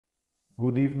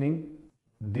Good evening,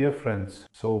 dear friends.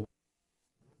 So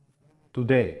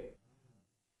today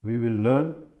we will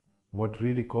learn what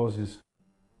really causes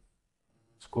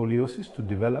scoliosis to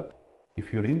develop.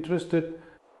 If you're interested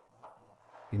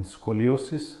in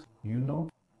scoliosis, you know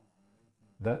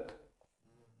that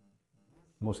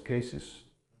most cases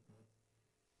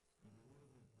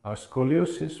are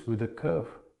scoliosis with a curve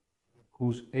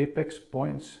whose apex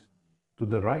points to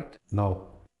the right. Now,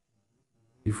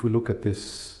 if we look at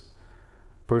this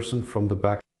person from the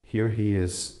back, here he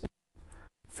is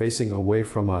facing away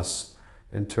from us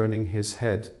and turning his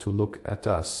head to look at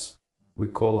us. We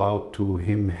call out to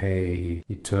him, hey,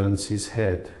 he turns his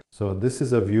head. So this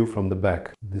is a view from the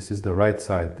back. This is the right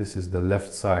side, this is the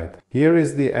left side. Here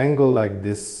is the angle like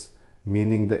this,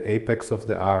 meaning the apex of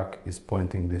the arc is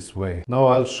pointing this way. Now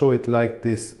I'll show it like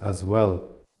this as well.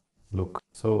 Look,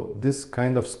 so this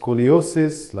kind of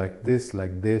scoliosis, like this,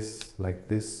 like this, like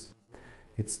this,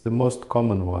 it's the most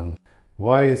common one.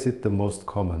 Why is it the most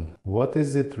common? What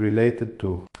is it related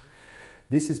to?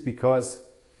 This is because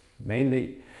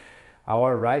mainly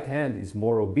our right hand is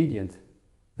more obedient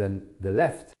than the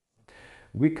left.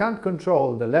 We can't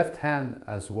control the left hand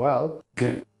as well.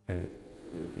 It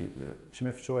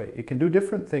can do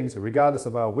different things regardless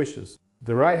of our wishes.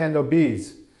 The right hand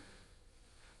obeys.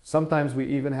 Sometimes we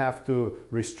even have to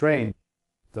restrain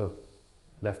the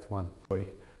left one.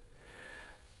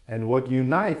 And what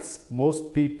unites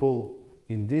most people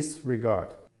in this regard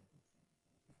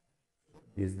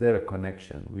is there a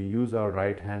connection. We use our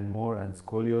right hand more and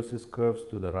scoliosis curves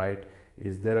to the right.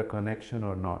 Is there a connection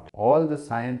or not? All the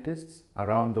scientists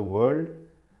around the world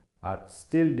are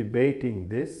still debating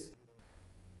this,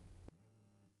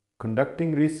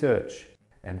 conducting research,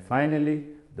 and finally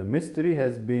the mystery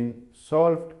has been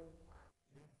solved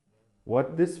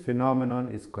what this phenomenon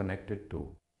is connected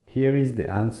to. Here is the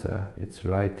answer. It's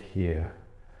right here.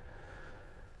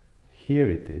 Here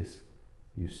it is.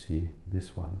 You see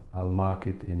this one. I'll mark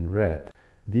it in red.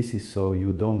 This is so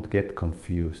you don't get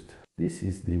confused. This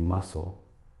is the muscle,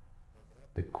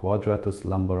 the quadratus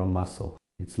lumborum muscle.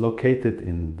 It's located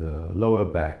in the lower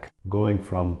back, going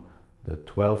from the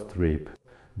 12th rib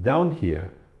down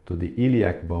here to the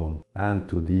iliac bone and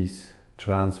to these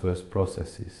transverse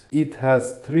processes. It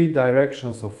has three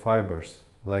directions of fibers,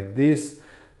 like this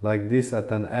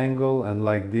at an angle, and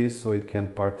like this, so it can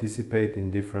participate in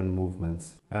different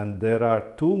movements. And there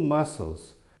are two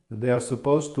muscles. They are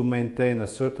supposed to maintain a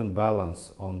certain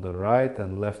balance on the right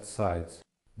and left sides.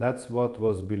 That's what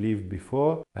was believed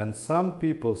before, and some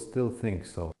people still think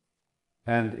so.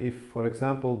 And if, for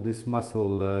example, this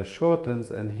muscle shortens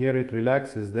and here it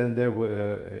relaxes, then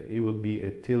it will be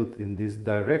a tilt in this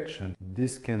direction.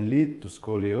 This can lead to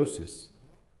scoliosis.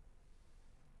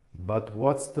 But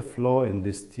what's the flaw in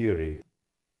this theory?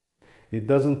 It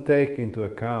doesn't take into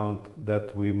account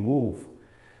that we move,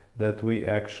 that we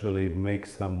actually make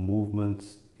some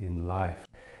movements in life.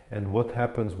 And what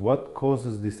happens, what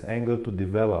causes this angle to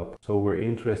develop? So we're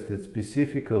interested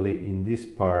specifically in this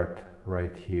part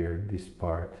right here, this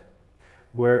part.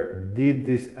 Where did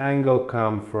this angle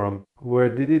come from? Where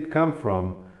did it come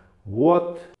from?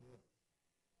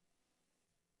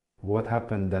 What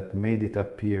happened that made it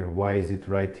appear? Why is it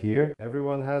right here?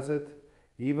 Everyone has it.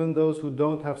 Even those who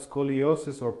don't have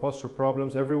scoliosis or posture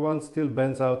problems, everyone still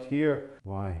bends out here.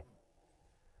 Why?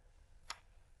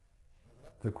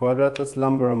 The quadratus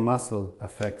lumborum muscle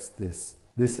affects this.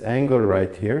 This angle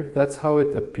right here, that's how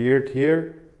it appeared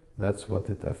here. That's what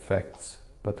it affects.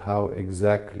 But how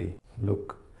exactly?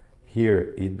 Look,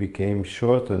 here it became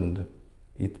shortened.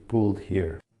 It pulled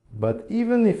here. But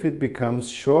even if it becomes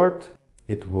short,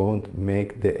 it won't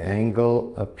make the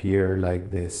angle appear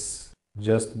like this,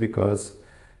 just because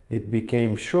it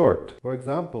became short. For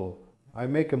example, I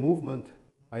make a movement,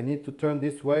 I need to turn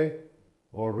this way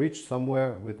or reach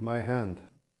somewhere with my hand.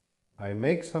 I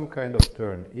make some kind of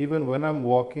turn. Even when I'm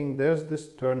walking, there's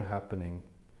this turn happening.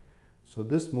 So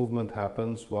this movement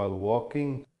happens while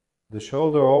walking. The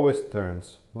shoulder always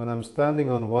turns. When I'm standing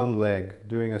on one leg,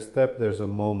 during a step there's a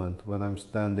moment when I'm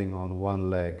standing on one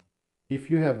leg. If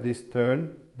you have this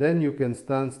turn, then you can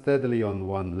stand steadily on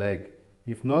one leg.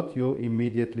 If not, you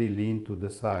immediately lean to the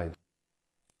side.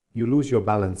 You lose your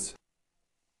balance.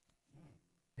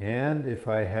 And if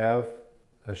I have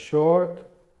a short,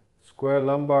 square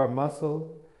lumbar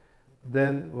muscle,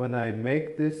 then when I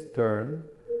make this turn,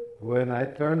 when I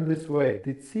turn this way,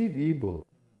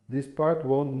 this part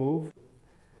won't move.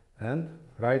 And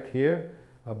right here,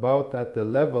 about at the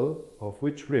level of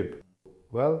which rib?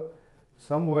 Well,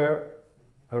 somewhere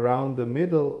around the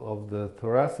middle of the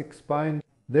thoracic spine,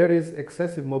 there is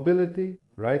excessive mobility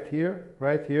right here,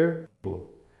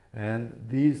 and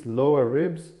these lower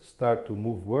ribs start to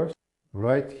move worse.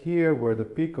 Right here where the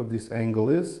peak of this angle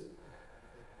is,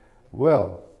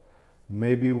 well,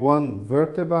 maybe one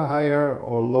vertebra higher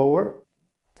or lower,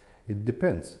 it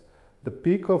depends. The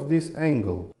peak of this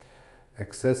angle,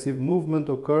 excessive movement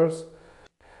occurs,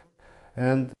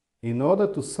 and in order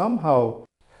to somehow,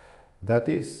 that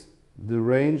is, the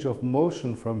range of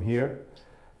motion from here,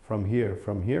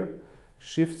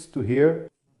 shifts to here,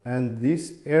 and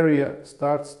this area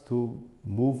starts to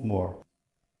move more.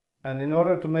 And in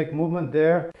order to make movement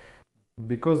there,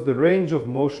 because the range of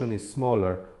motion is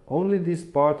smaller, only this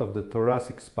part of the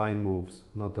thoracic spine moves,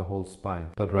 not the whole spine.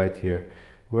 But right here,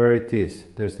 where it is,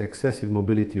 there's excessive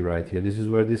mobility right here. This is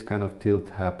where this kind of tilt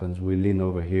happens. We lean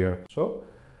over here. So,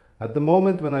 at the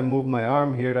moment when I move my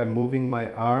arm here, I'm moving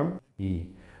my arm E.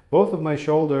 Both of my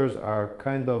shoulders are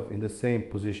kind of in the same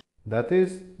position. That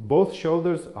is, both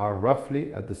shoulders are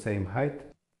roughly at the same height.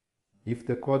 If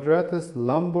the quadratus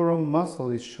lumborum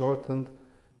muscle is shortened,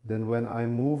 then when I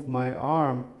move my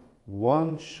arm,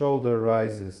 one shoulder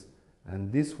rises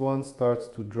and this one starts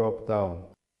to drop down.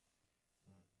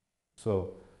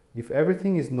 So, if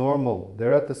everything is normal,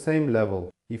 they're at the same level.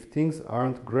 If things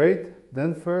aren't great,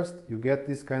 then first you get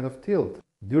this kind of tilt.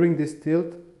 During this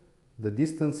tilt, the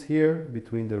distance here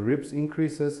between the ribs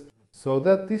increases, so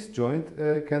that this joint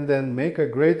can then make a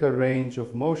greater range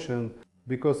of motion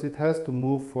because it has to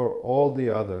move for all the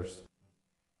others.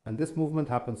 And this movement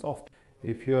happens often.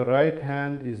 If your right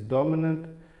hand is dominant,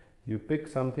 you pick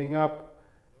something up,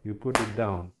 you put it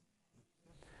down.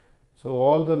 So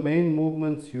all the main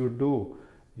movements you do,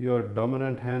 your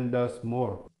dominant hand does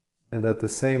more. And at the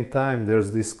same time,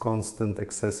 there's this constant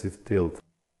excessive tilt.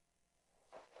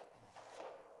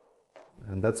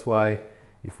 And that's why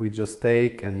if we just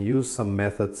take and use some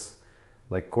methods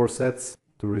like corsets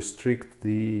to restrict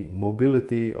the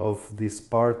mobility of this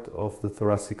part of the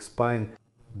thoracic spine,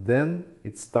 then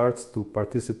it starts to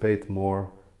participate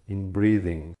more in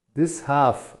breathing. This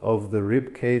half of the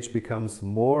rib cage becomes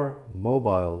more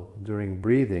mobile during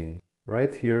breathing,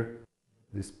 right here,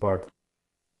 this part.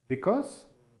 Because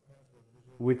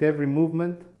with every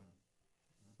movement,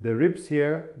 the ribs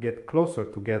here get closer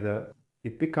together.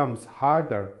 It becomes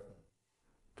harder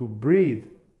to breathe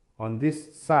on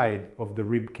this side of the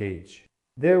rib cage.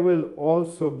 There will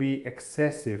also be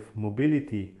excessive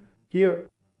mobility here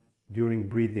during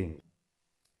breathing.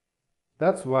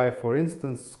 That's why, for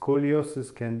instance,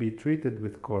 scoliosis can be treated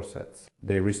with corsets.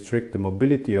 They restrict the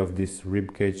mobility of this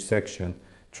rib cage section,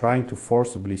 trying to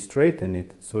forcibly straighten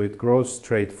it so it grows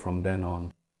straight from then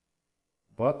on.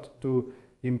 But to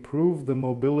improve the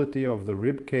mobility of the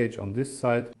rib cage on this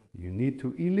side, you need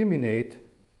to eliminate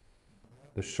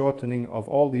the shortening of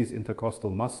all these intercostal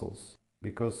muscles.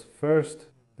 Because first,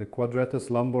 the quadratus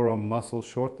lumborum muscle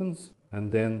shortens,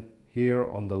 and then here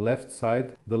on the left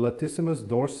side, the latissimus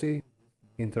dorsi,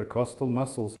 intercostal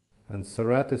muscles, and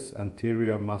serratus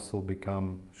anterior muscle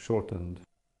become shortened.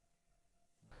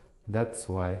 That's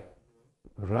why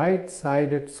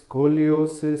right-sided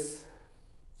scoliosis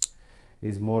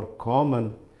is more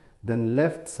common than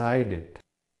left-sided.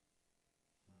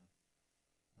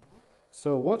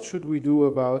 So what should we do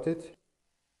about it?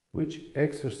 Which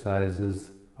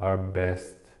exercises are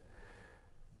best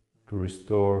to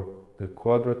restore the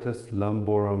quadratus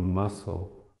lumborum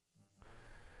muscle?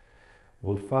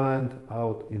 We'll find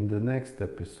out in the next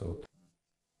episode.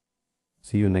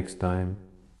 See you next time,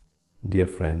 dear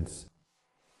friends.